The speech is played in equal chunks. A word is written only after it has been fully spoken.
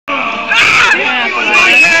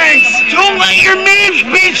Thanks! Don't let your memes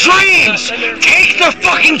be dreams! Take the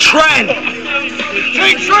fucking trend!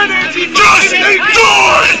 Take trend, Angie! Just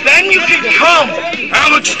endure it! Then you can come!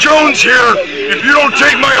 Alex Jones here! If you don't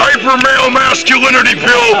take my hyper male masculinity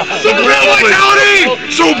pill, super male vitality!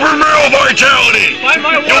 Super male vitality!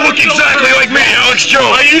 You'll look exactly like me, Alex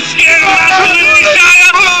Jones! Are you scared of masculinity,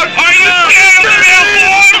 Shia? Are you scared of male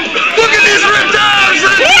form? Look at these ripped abs!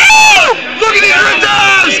 Look at these ripped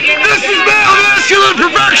abs! This is male masculine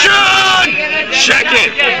perfection! Check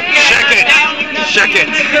it! Check it! Check it!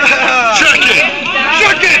 Check it!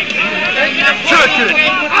 Check it! Check it!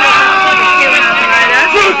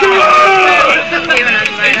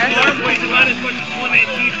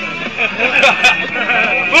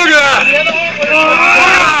 Look at that!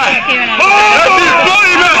 That's his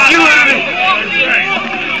body masculinity!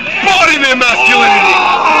 Body man masculinity!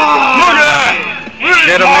 Look at that!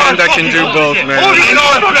 Get a man that can do both, man.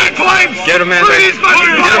 Get a man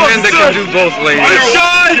that can do both, ladies. This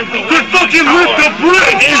guy could fucking lift a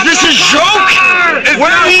brick! Is this a joke?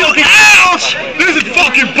 Where are you out? This is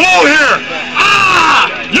fucking bull here! Ah!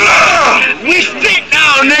 Yeah! We fit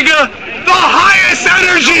now, nigga! The highest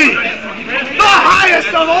energy! The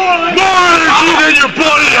highest of all! More energy than your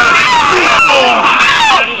body has!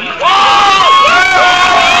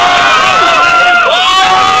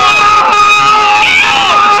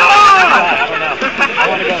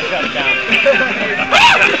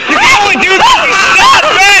 You can only do this! Stop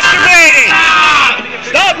masturbating!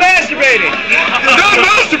 Stop masturbating! Stop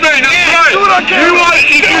masturbating! That's right! You want,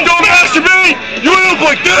 if you don't masturbate, you end up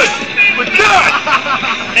like this! Like that!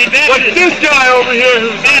 Hey, Like this guy over here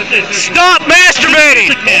who's... Stop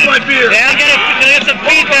masturbating! Hold my beer! Yeah, I get some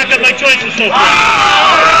feedback on my choices so far.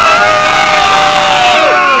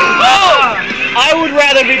 I would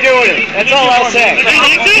rather be doing it. That's all I'll say.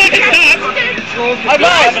 I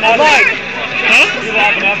might. Huh? You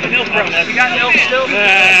laughing at the milk run. Have you got milk still?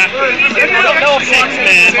 No offense,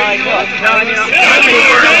 man.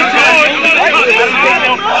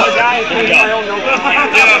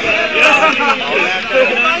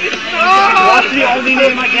 What's the only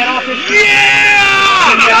name I get off this?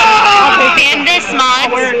 Yeah! And this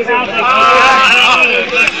month.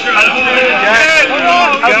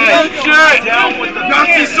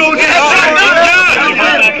 Nazi soldiers!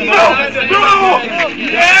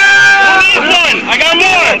 I got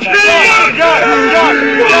more!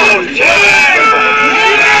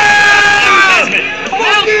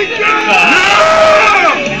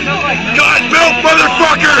 God milk,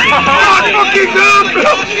 motherfucker! God fucking milk!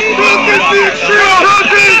 Milk is the extreme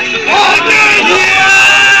protein!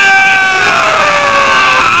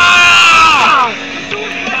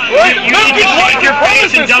 You can wipe your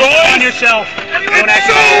face and dump it on yourself. It's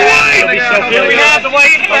so white! We have the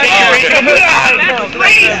white.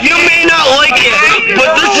 You may not like it,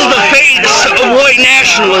 but this is the face of white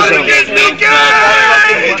nationalism.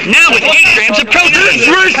 Now with 8 grams of protein. This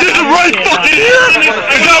racism right fucking here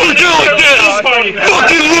is how we do like this!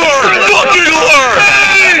 Fucking lure! Fucking lure!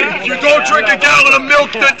 If you don't drink a gallon of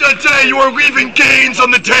milk a day, you are leaving gains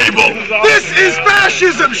on the table! This is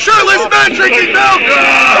fascism! Shirtless men drinking milk!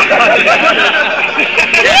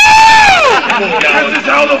 This is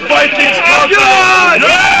how the Vikings conquered!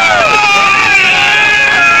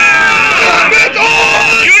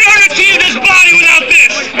 You don't achieve this body without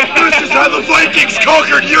this! This is how the Vikings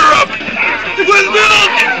conquered Europe! With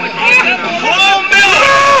milk! Whole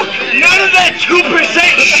milk! None of that 2%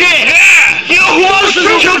 shit! Yeah! You know who else is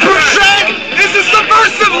 2%? This is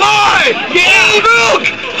subversive lie! Yeah!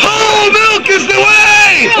 Whole milk is the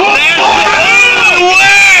way! Whole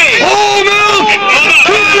way! Whole milk!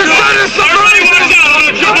 2% is subversive!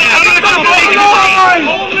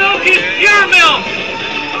 Whole milk is pure milk!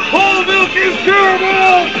 Whole milk is pure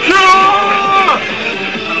milk!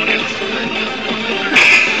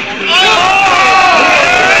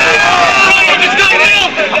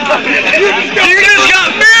 You just got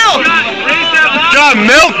milk! Got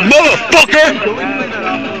milk, motherfucker!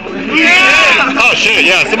 Yeah! Oh shit,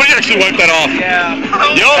 yeah, somebody actually wiped that off. Yeah.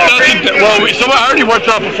 Yo, I already wiped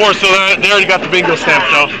it off before, so they already got the bingo stamp,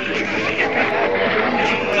 so.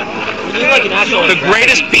 The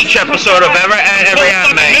greatest beach episode of ever anime,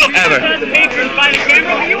 ever.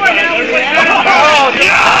 Oh,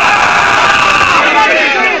 yeah!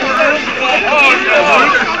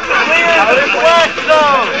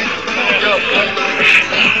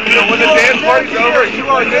 When the dance party's over, you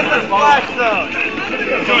want to get the splash zone.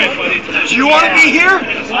 Do you want to be here?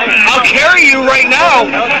 I'll carry you right now.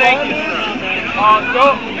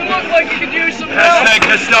 You look like you could use some hashtag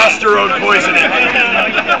testosterone poisoning.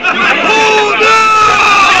 Oh no!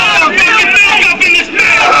 Fucking milk up in this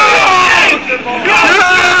bitch!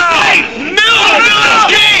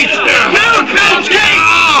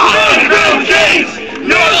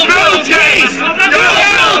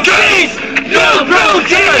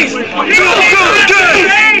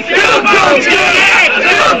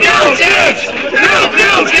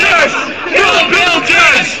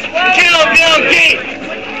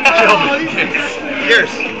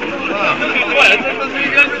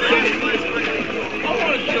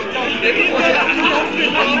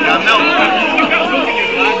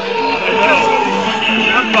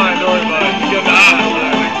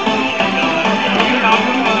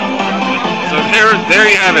 there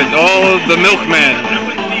you have it. All the milkmen.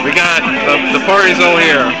 We got the party's all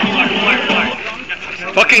here.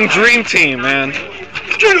 Fucking dream team, man.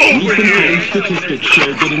 Get over here! Statistics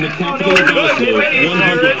show that in the capital of Oslo,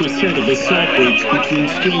 100% of assault rates between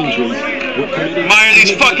strangers were committed. Mind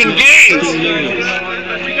these fucking games!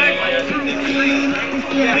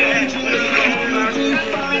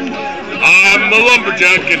 I'm a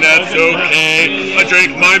lumberjack and that's okay. I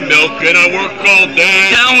drink my milk and I work all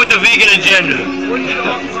day. Down with the vegan agenda.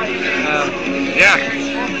 Yeah.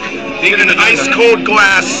 In an ice-cold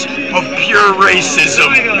glass of pure racism.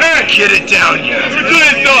 Get it down, you.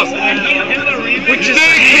 Which is a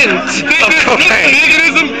hint of cocaine.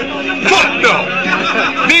 Veganism? Fuck no!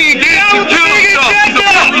 Veganism kills stuff. He's a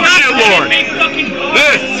fucking shitlord.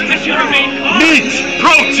 This meat,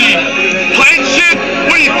 protein, plant shit.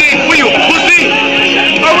 What do you think? What are you, a pussy?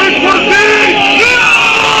 Are we pussy?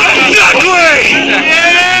 Yeah! Exactly! Yeah!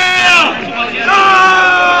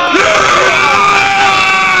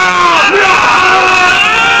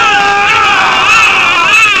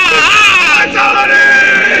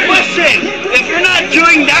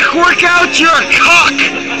 Workouts, you're a cock.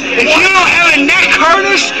 If you don't have a neck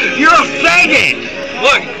harness, you're a faggot.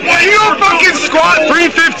 Look, when you fucking squat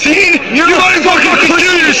 315, you might as well fucking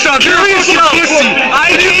kill yourself. You're a fucking pussy.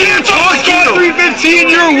 I can't talk to you.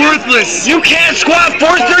 315, you're worthless. You can't squat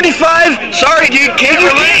 435. Sorry, dude, can't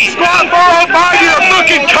relate. Squat 405, you're a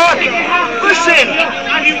fucking cock. Listen,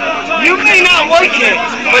 you may not like it,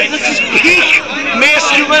 but this is peak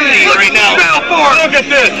masculinity right now. Look at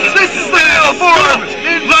this. This is the male form.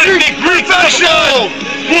 Like professional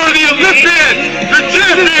for the Olympians, the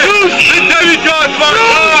champions, the demigods of our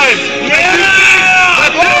time.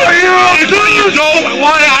 Yeah! If you don't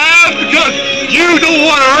want to have because you don't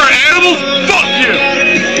want to hurt animals, fuck you.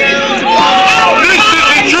 This is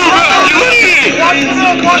the true masculinity.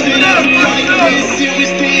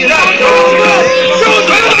 Don't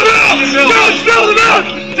spill the milk! Don't spill the milk!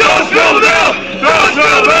 Don't spill the milk! Don't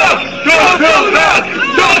spill the milk!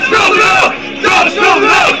 Don't spill the milk! Don't spill the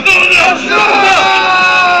milk! Don't spill the milk!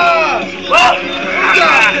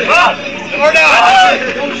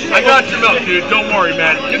 I got your milk, dude. Don't worry,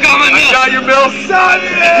 man. You got my milk. I got your milk.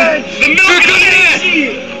 Savage! The milk is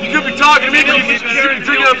in. You could be talking to me, but you should be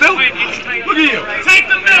drinking that milk. Look at you. Take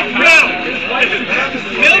the milk, bro.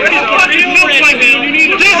 Milk is fucking milk, my man.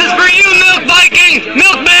 This is for you, Milk Viking.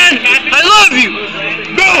 Milkman, I love you.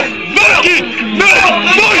 Milk Viking! Milk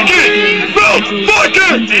Viking! Milk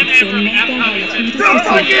Viking! Milk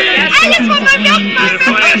Viking! I just want my milk, Mama!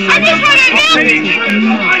 I just want my milk!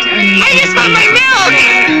 I just want my milk!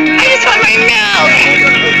 I just want my milk!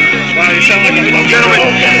 Wow, you sound like a little gentleman.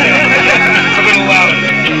 A little loud.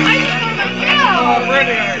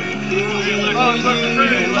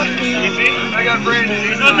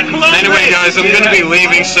 Anyway, guys, I'm gonna be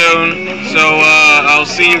leaving soon, so I'll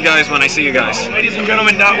see you guys when I see you guys. Ladies and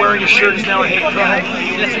gentlemen, not wearing a shirt is now a hate crime.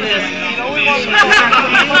 Yes, it is.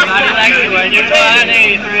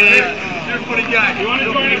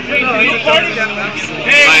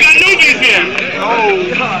 Hey, we got newbies here.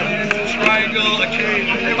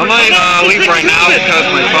 I might leave right now because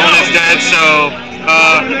my phone is dead, so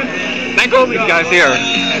thank all these guys here.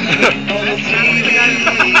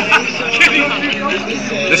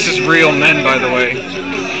 This is real men, by the way.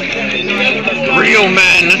 Real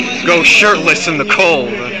men go shirtless in the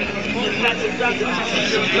cold.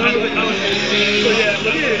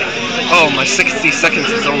 Oh, my 60 seconds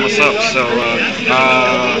is almost up, so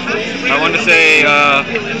I want to say,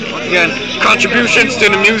 once again, contributions to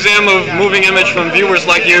the Museum of Moving Image from viewers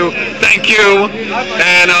like you. Thank you,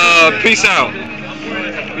 and peace out.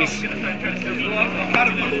 Peace.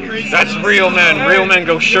 That's real men. Real men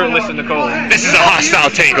go shirtless in the cold. This is a hostile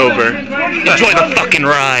takeover. Enjoy the fucking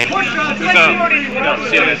ride. Peace out.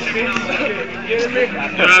 See you later.